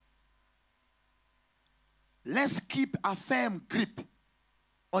let's keep a firm grip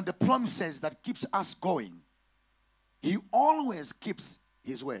on the promises that keeps us going. He always keeps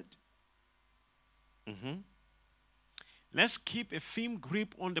his word. Let's keep a firm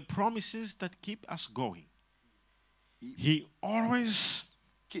grip on the promises that keep us going. He always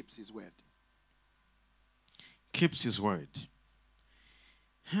keeps his word. Keeps his word.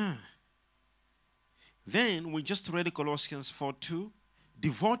 Then we just read Colossians 4:2.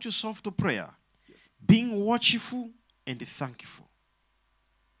 Devote yourself to prayer, being watchful and thankful.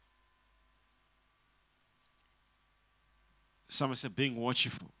 Someone said, being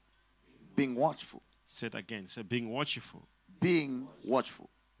watchful. Being watchful. Say it again. Say, being watchful. Being watchful.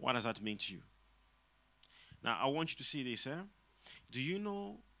 What does that mean to you? Now, I want you to see this. Do you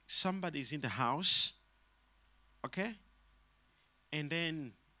know somebody is in the house, okay? And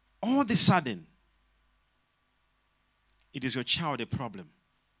then, all of a sudden, it is your child a problem.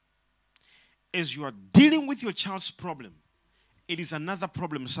 As you are dealing with your child's problem, it is another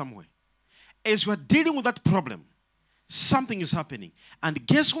problem somewhere. As you are dealing with that problem, something is happening. And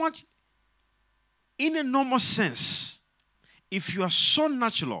guess what? In a normal sense, if you are so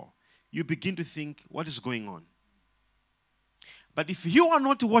natural, you begin to think, what is going on? But if you are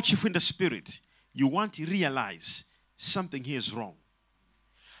not watchful in the spirit, you want to realize something here is wrong.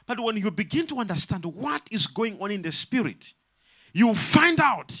 But when you begin to understand what is going on in the spirit, you find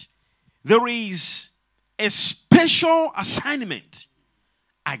out there is a special assignment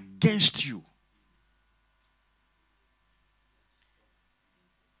against you.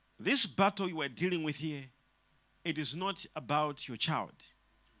 This battle you are dealing with here, it is not about your child.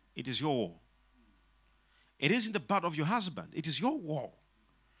 It is your war. It isn't the battle of your husband. It is your war.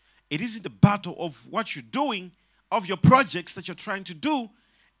 It isn't the battle of what you're doing, of your projects that you're trying to do.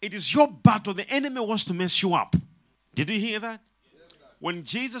 It is your battle. The enemy wants to mess you up. Did you hear that? When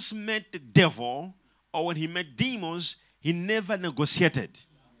Jesus met the devil, or when he met demons, he never negotiated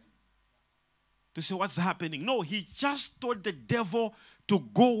to say what's happening. No, he just told the devil to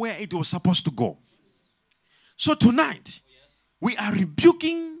go where it was supposed to go. So tonight, we are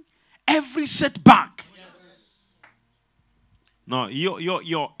rebuking every setback. No,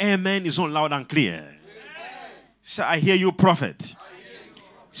 your amen is not loud and clear. Say, I hear you, prophet.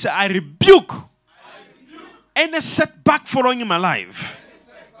 Say, I rebuke any setback following in my life.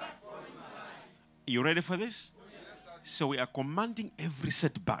 You ready for this? So we are commanding every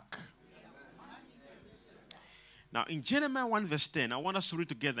setback. Now, in Jeremiah 1 verse 10, I want us to read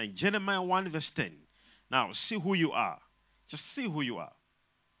together. In Jeremiah 1 verse 10. Now, see who you are. Just see who you are.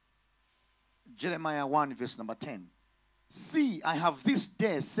 Jeremiah 1 verse number 10. See, I have this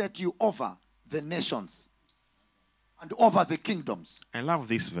day set you over the nations and over the kingdoms. I love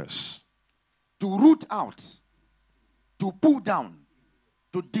this verse. To root out, to pull down,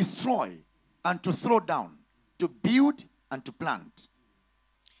 to destroy, and to throw down, to build and to plant.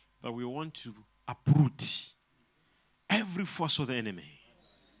 But we want to uproot every force of the enemy.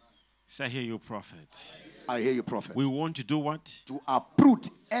 Say, I hear you, prophet. I hear you, prophet. We want to do what? To uproot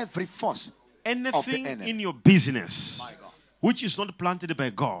every force. Anything in your business which is not planted by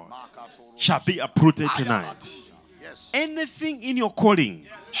God shall be uprooted tonight. Yes. Anything in your calling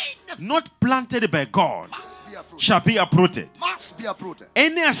not planted by God shall be uprooted. Must be uprooted.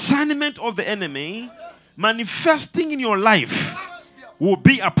 Any assignment of the enemy manifesting in your life will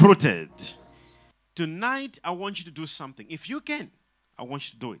be uprooted. Tonight, I want you to do something. If you can, I want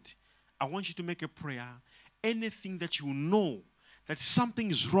you to do it. I want you to make a prayer. Anything that you know that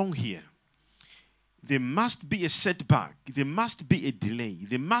something is wrong here. There must be a setback. There must be a delay.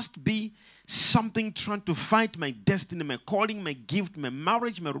 There must be something trying to fight my destiny, my calling, my gift, my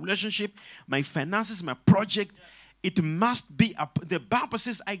marriage, my relationship, my finances, my project. It must be. The Bible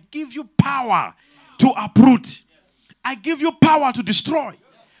says, I give you power to uproot. I give you power to destroy.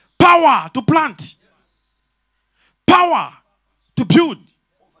 Power to plant. Power to build.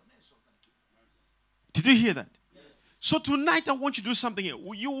 Did you hear that? So tonight I want you to do something here.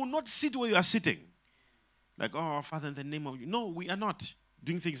 You will not sit where you are sitting. Like, oh, Father, in the name of you. No, we are not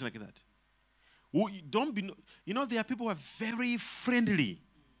doing things like that. Don't be, you know, there are people who are very friendly.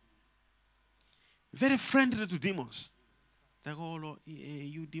 Very friendly to demons. Like, oh, Lord,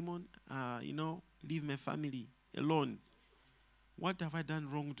 you demon, you know, leave my family alone. What have I done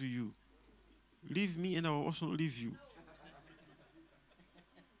wrong to you? Leave me and I will also leave you.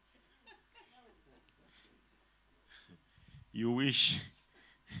 You wish.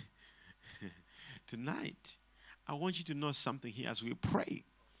 Tonight, I want you to know something here as we pray.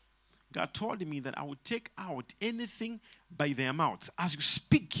 God told me that I would take out anything by their mouths as you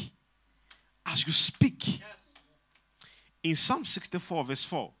speak. As you speak. Yes. In Psalm 64 verse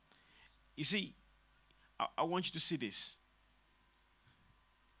 4, you see, I want you to see this.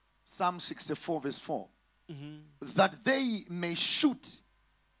 Psalm 64 verse 4. That they may shoot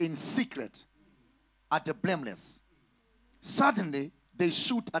in secret at the blameless. Suddenly they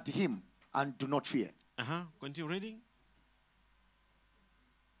shoot at him and do not fear. Continue reading.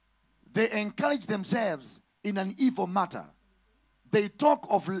 They encourage themselves in an evil matter. They talk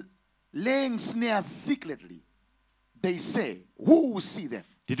of laying snares secretly. They say, who will see them?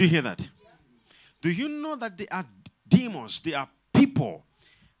 Did you hear that? Do you know that they are demons? They are people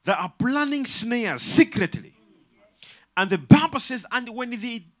that are planning snares secretly. And the Bible says, and when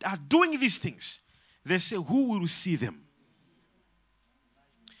they are doing these things, they say, who will see them?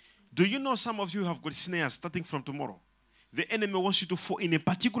 Do you know some of you have got snares starting from tomorrow? The enemy wants you to fall in a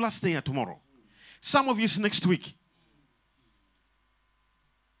particular snare tomorrow. Some of you is next week.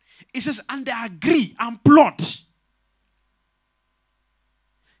 It says, and they agree and plot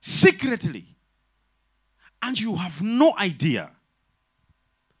secretly. And you have no idea.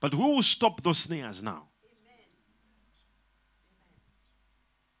 But we will stop those snares now.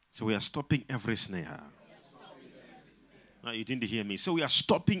 So we are stopping every snare. No, you didn't hear me. So we are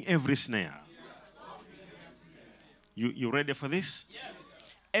stopping every snare. You ready for this?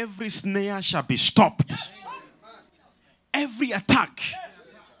 Yes. Every snare shall be stopped. Every attack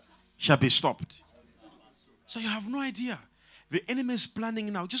shall be stopped. So you have no idea. The enemy is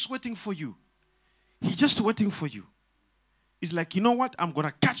planning now, just waiting for you. He's just waiting for you. It's like, you know what? I'm going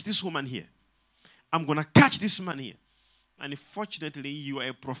to catch this woman here. I'm going to catch this man here. And fortunately, you are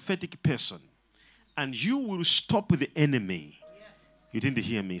a prophetic person. And you will stop the enemy. Yes. You didn't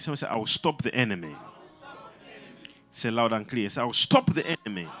hear me. Someone said, I will stop the enemy. Say loud and clear. Say, I will stop the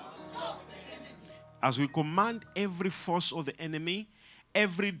enemy. As we command every force of the enemy,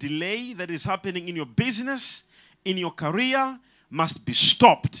 every delay that is happening in your business, in your career, must be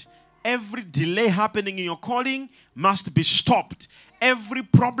stopped. Every delay happening in your calling must be stopped. Every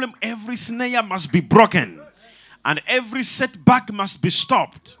problem, every snare must be broken. And every setback must be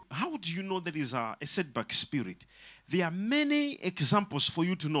stopped. How do you know there is a setback spirit? There are many examples for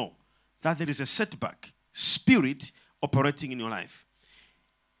you to know that there is a setback spirit operating in your life.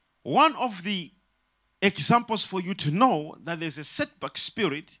 One of the examples for you to know that there's a setback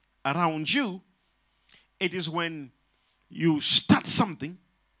spirit around you, it is when you start something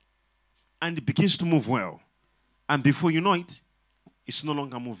and it begins to move well. And before you know it, it's no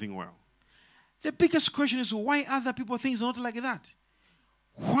longer moving well. The biggest question is why other people things are not like that?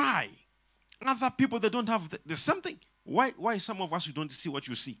 Why? Other people that don't have there's something. Why some of us you don't see what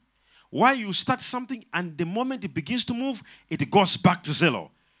you see? Why you start something and the moment it begins to move, it goes back to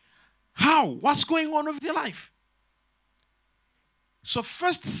zero? How? What's going on with your life? So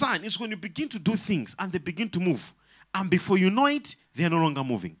first sign is when you begin to do things and they begin to move. And before you know it, they are no longer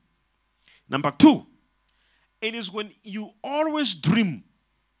moving. Number two, it is when you always dream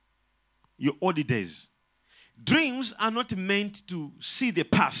your early days. Dreams are not meant to see the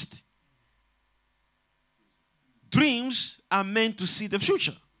past. Dreams are meant to see the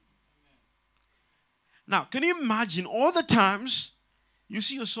future. Now, can you imagine all the times you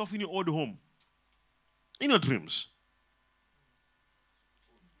see yourself in your old home? In your dreams.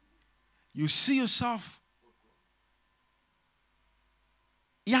 You see yourself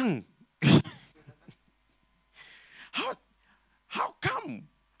young. How come?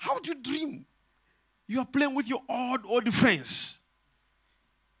 How do you dream? You are playing with your old friends.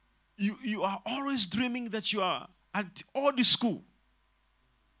 You are always dreaming that you are at old school.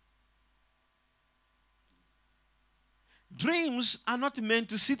 Dreams are not meant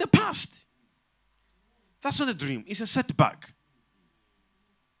to see the past. That's not a dream. It's a setback.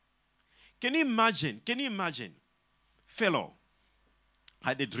 Can you imagine? Pharaoh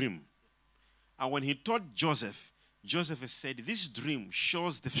had a dream. And when he told Joseph, Joseph said, this dream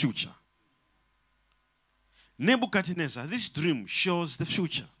shows the future. Nebuchadnezzar, this dream shows the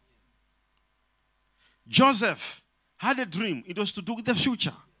future. Joseph had a dream. It was to do with the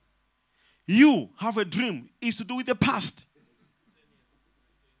future. You have a dream. It's to do with the past.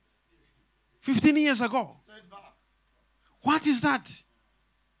 15 years ago. What is that?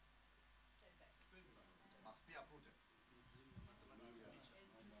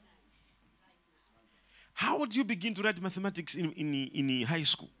 How would you begin to write mathematics in high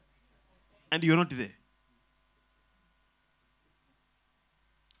school and you're not there?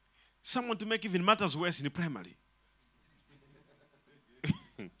 Someone to make even matters worse in the primary.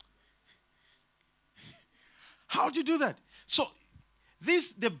 How do you do that? So,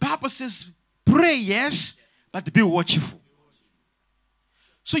 the Bible says, pray, yes, but be watchful.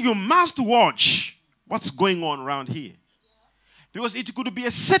 So you must watch what's going on around here. Because it could be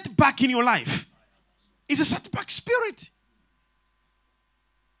a setback in your life. It's a setback spirit.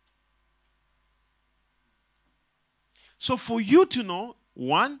 So for you to know,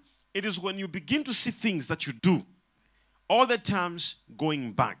 one, it is when you begin to see things that you do, all the times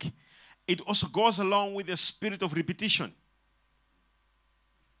going back. It also goes along with the spirit of repetition.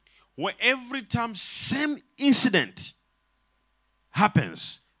 Where every time same incident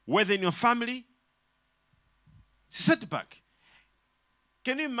happens, whether in your family, setback.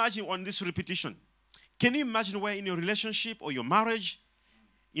 Can you imagine on this repetition? Can you imagine where in your relationship or your marriage,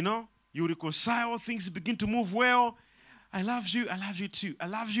 you reconcile, things begin to move well. I love you too. I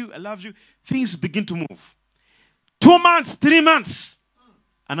love you. Things begin to move. 2 months, 3 months,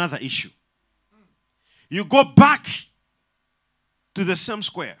 another issue. You go back to the same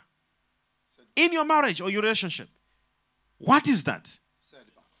square in your marriage or your relationship. What is that?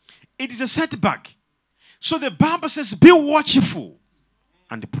 Setback. It is a setback. So the Bible says, be watchful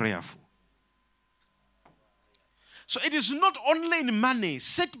and prayerful. So it is not only in money.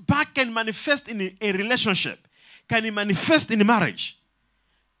 Setback can manifest in a relationship. Can it manifest in a marriage?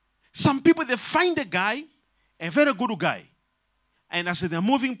 Some people, they find a guy, a very good guy. And as they're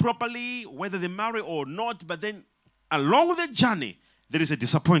moving properly, whether they marry or not, but then along the journey, there is a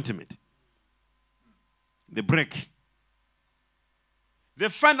disappointment. They break. They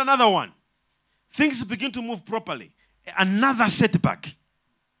find another one. Things begin to move properly. Another setback.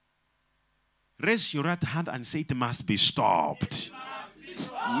 Raise your right hand and say it must be stopped.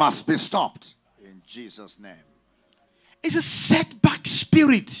 It must be stopped. In Jesus' name. It's a setback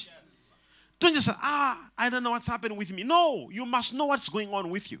spirit. Don't just say, I don't know what's happening with me. No, you must know what's going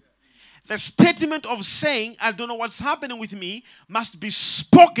on with you. The statement of saying, I don't know what's happening with me, must be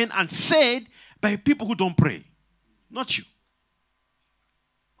spoken and said by people who don't pray. Not you.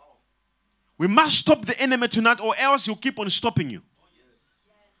 We must stop the enemy tonight, or else he'll keep on stopping you.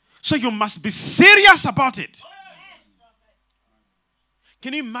 So you must be serious about it.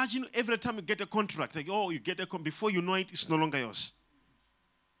 Can you imagine every time you get a contract, like, you get a contract, before you know it, it's no longer yours.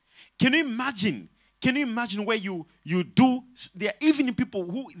 Can you imagine where you do, there are even people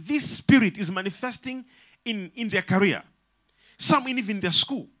who this spirit is manifesting in their career. Some even in their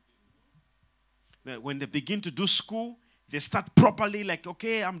school. When they begin to do school, they start properly, like,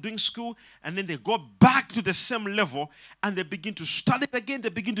 okay, I'm doing school, and then they go back to the same level, and they begin to study again, they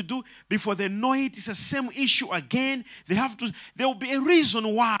begin to do, before they know it, it's the same issue again. There will be a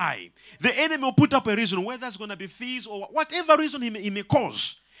reason why. The enemy will put up a reason, whether it's going to be fees or whatever reason he may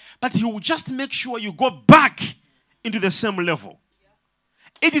cause. But he will just make sure you go back into the same level.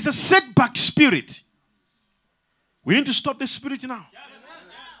 It is a setback spirit. We need to stop this spirit now.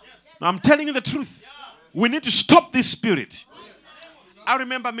 Now I'm telling you the truth. We need to stop this spirit. I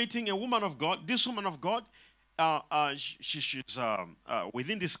remember meeting a woman of God. This woman of God, she's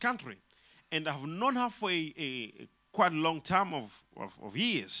within this country. And I've known her for a quite long time of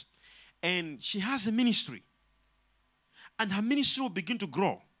years. And she has a ministry. And her ministry will begin to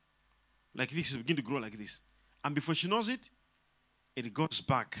grow. Like this, it will begin to grow like this. And before she knows it, it goes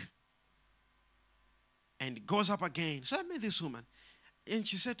back. And it goes up again. So I met this woman. And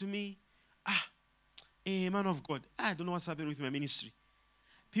she said to me, man of God, I don't know what's happening with my ministry.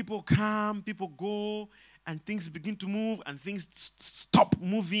 People come, people go, and things begin to move, and things stop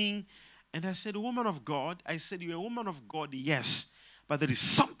moving. And I said, woman of God, you're a woman of God, yes. But there is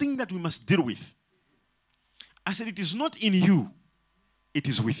something that we must deal with. I said, it is not in you. It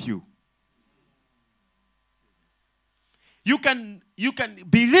is with you. You can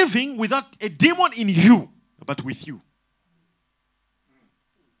be living without a demon in you, but with you.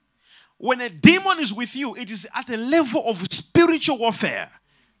 When a demon is with you, it is at a level of spiritual warfare.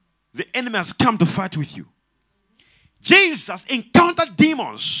 The enemy has come to fight with you. Jesus encountered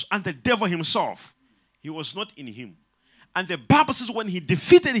demons and the devil himself. He was not in him. And the Bible says when he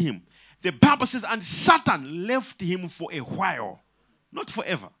defeated him, the Bible says, and Satan left him for a while. Not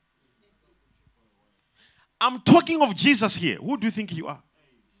forever. I'm talking of Jesus here. Who do you think you are?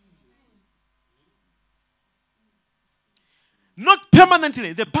 Not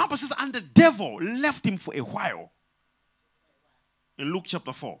permanently. The Bible says, and the devil left him for a while. In Luke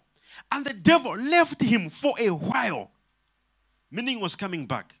chapter 4. And the devil left him for a while. Meaning he was coming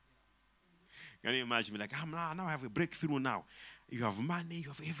back. Can you imagine me like, now I have a breakthrough now. You have money, you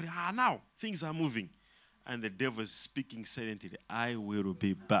have everything. Now things are moving. And the devil is speaking silently. I will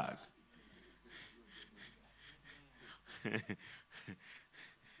be back.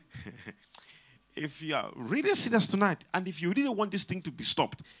 If you are really serious tonight, and if you really want this thing to be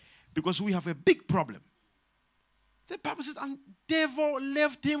stopped, because we have a big problem. The Bible says, and devil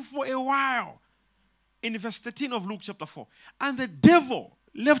left him for a while. In verse 13 of Luke chapter 4. And the devil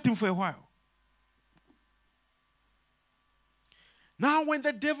left him for a while. Now, when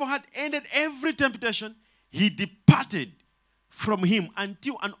the devil had ended every temptation, he departed from him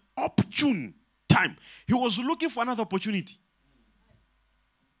until an opportune time. He was looking for another opportunity.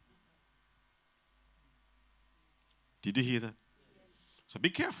 Did you hear that? Yes. So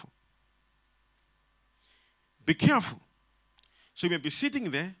be careful. Be careful. So you may be sitting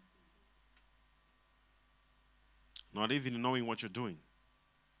there, not even knowing what you're doing.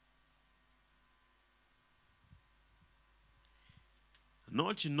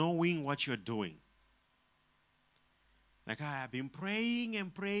 Not knowing what you're doing. Like, I have been praying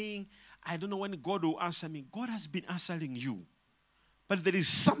and praying. I don't know when God will answer me. God has been answering you. But there is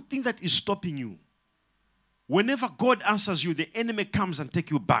something that is stopping you. Whenever God answers you, the enemy comes and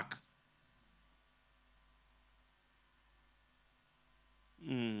takes you back.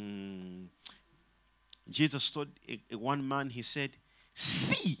 Jesus told one man, he said,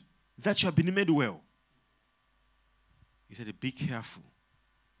 see that you have been made well. He said, be careful.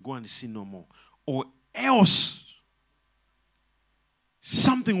 Go and sin no more. Or else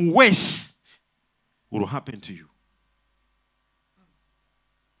something worse will happen to you.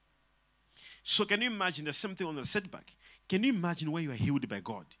 So can you imagine the same thing on the setback? Can you imagine where you are healed by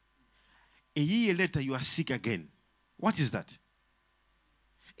God? A year later, you are sick again. What is that?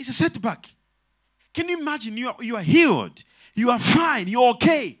 It's a setback. Can you imagine you are healed? You are fine. You're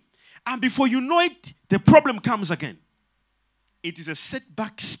okay. And before you know it, the problem comes again. It is a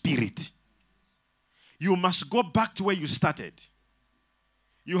setback spirit. You must go back to where you started.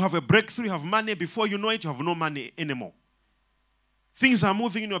 You have a breakthrough, you have money. Before you know it, you have no money anymore. Things are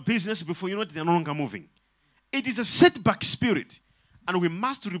moving in your business. Before you know it, they're no longer moving. It is a setback spirit. And we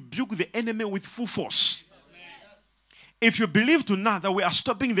must rebuke the enemy with full force. If you believe tonight that we are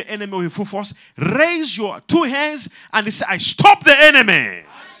stopping the enemy with full force, raise your two hands and say, I stop the enemy. I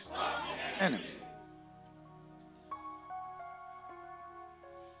stop the enemy.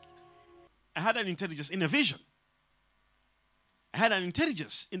 I had an intelligence in a vision. I had an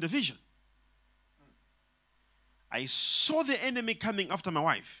intelligence in the vision. I saw the enemy coming after my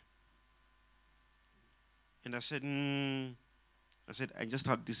wife. And I said, I just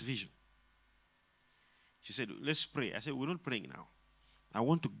had this vision. She said, let's pray. I said, we're not praying now. I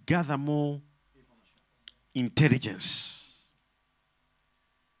want to gather more intelligence.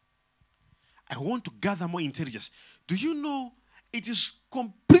 I want to gather more intelligence. Do you know it is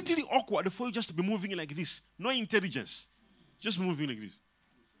completely awkward for you just to be moving like this? No intelligence. Just moving like this.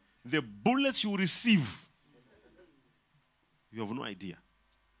 The bullets you receive, you have no idea.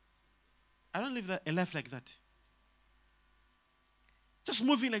 I don't live a life like that. Just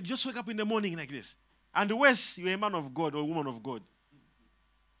moving like, just wake up in the morning like this. And the worst, you're a man of God or a woman of God.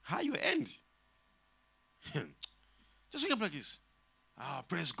 How you end? Just wake up like this. Ah,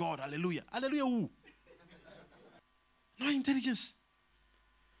 praise God, hallelujah. Hallelujah who? No intelligence.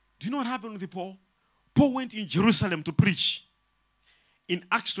 Do you know what happened with Paul? Paul went in Jerusalem to preach. In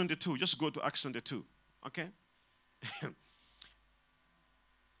Acts 22, just go to Acts 22, okay?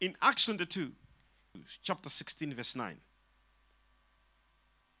 In Acts 22, chapter 16, verse 9.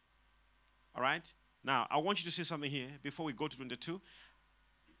 All right? Now, I want you to say something here before we go to 22.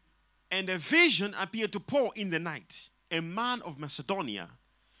 And a vision appeared to Paul in the night. A man of Macedonia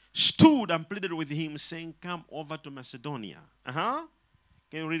stood and pleaded with him, saying, come over to Macedonia. Can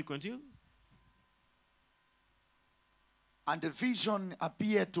you read it, continue? And a vision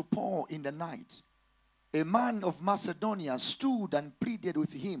appeared to Paul in the night. A man of Macedonia stood and pleaded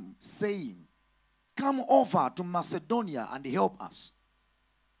with him, saying, come over to Macedonia and help us.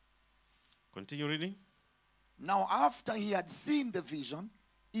 Continue reading. Now, after he had seen the vision,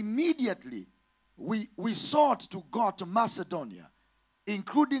 immediately we sought to go to Macedonia,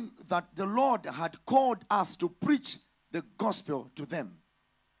 including that the Lord had called us to preach the gospel to them.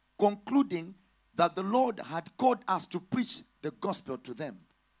 Concluding that the Lord had called us to preach the gospel to them.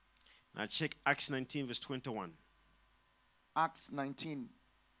 Now check Acts 19, verse 21. Acts 19,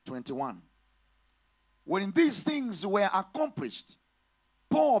 21. When these things were accomplished,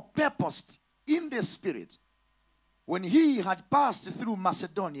 Paul purposed in the Spirit, when he had passed through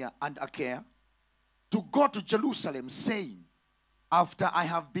Macedonia and Achaia, to go to Jerusalem, saying, after I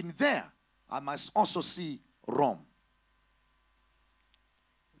have been there, I must also see Rome.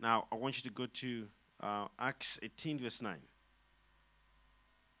 Now, I want you to go to Acts 18, verse 9.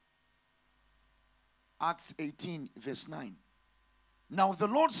 Acts 18, verse 9. Now the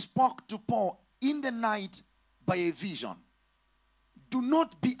Lord spoke to Paul in the night by a vision. Do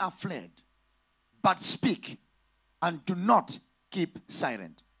not be afraid, but speak, and do not keep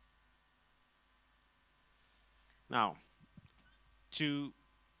silent. Now, to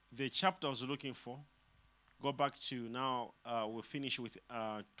the chapter I was looking for, go back to now, we'll finish with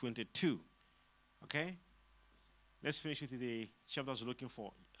 22. Okay? Let's finish with the chapters we're looking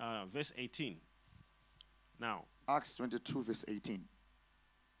for. Verse 18. Now. Acts 22, verse 18.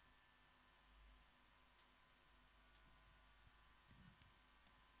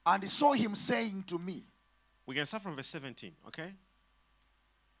 And I saw him saying to me. We can start from verse 17, okay?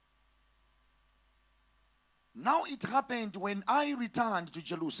 Now it happened when I returned to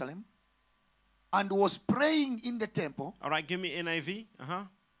Jerusalem and was praying in the temple. All right, give me NIV.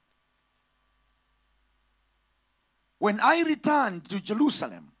 When I returned to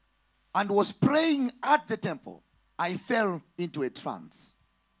Jerusalem and was praying at the temple, I fell into a trance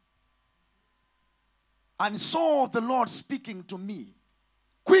and saw the Lord speaking to me.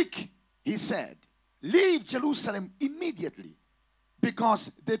 Quick, he said, leave Jerusalem immediately,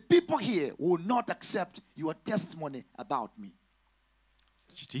 because the people here will not accept your testimony about me.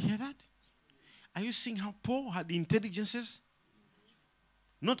 Did you hear that? Are you seeing how Paul had the intelligences?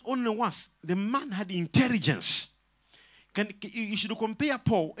 Not only once, the man had the intelligence. You should compare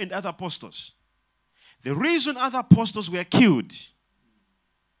Paul and other apostles. The reason other apostles were killed,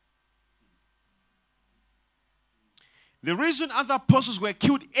 the reason other apostles were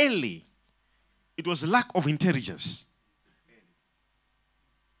killed early, it was lack of intelligence.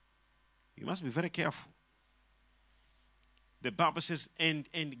 You must be very careful. The Bible says, and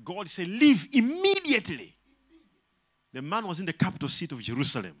God said, leave immediately. The man was in the capital city of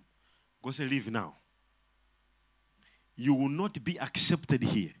Jerusalem. God said, leave now. You will not be accepted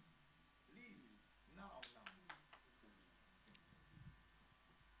here.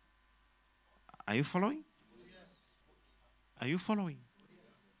 Are you following? Are you following?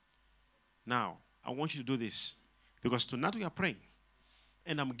 Now, I want you to do this. Because tonight we are praying.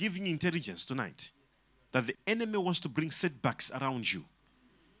 And I'm giving you intelligence tonight. That the enemy wants to bring setbacks around you.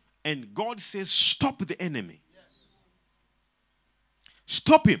 And God says, stop the enemy.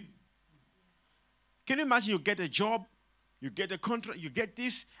 Stop him. Can you imagine you get a job, you get a contract, you get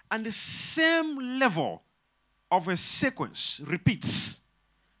this, and the same level of a sequence repeats.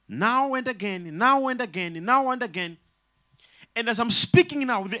 Now and again, now and again, now and again. And as I'm speaking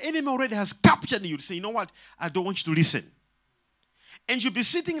now, the enemy already has captured you to say, you know what? I don't want you to listen. And you'll be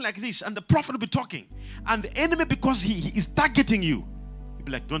sitting like this, and the prophet will be talking. And the enemy, because he is targeting you, he'll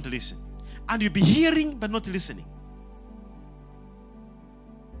be like, don't listen. And you'll be hearing, but not listening.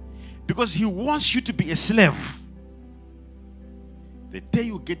 Because he wants you to be a slave. The day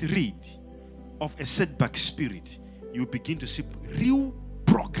you get rid of a setback spirit, you begin to see real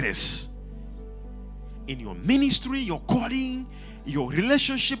progress in your ministry, your calling, your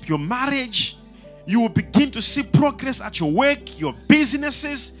relationship, your marriage. You will begin to see progress at your work, your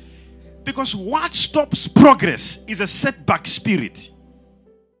businesses. Because what stops progress is a setback spirit.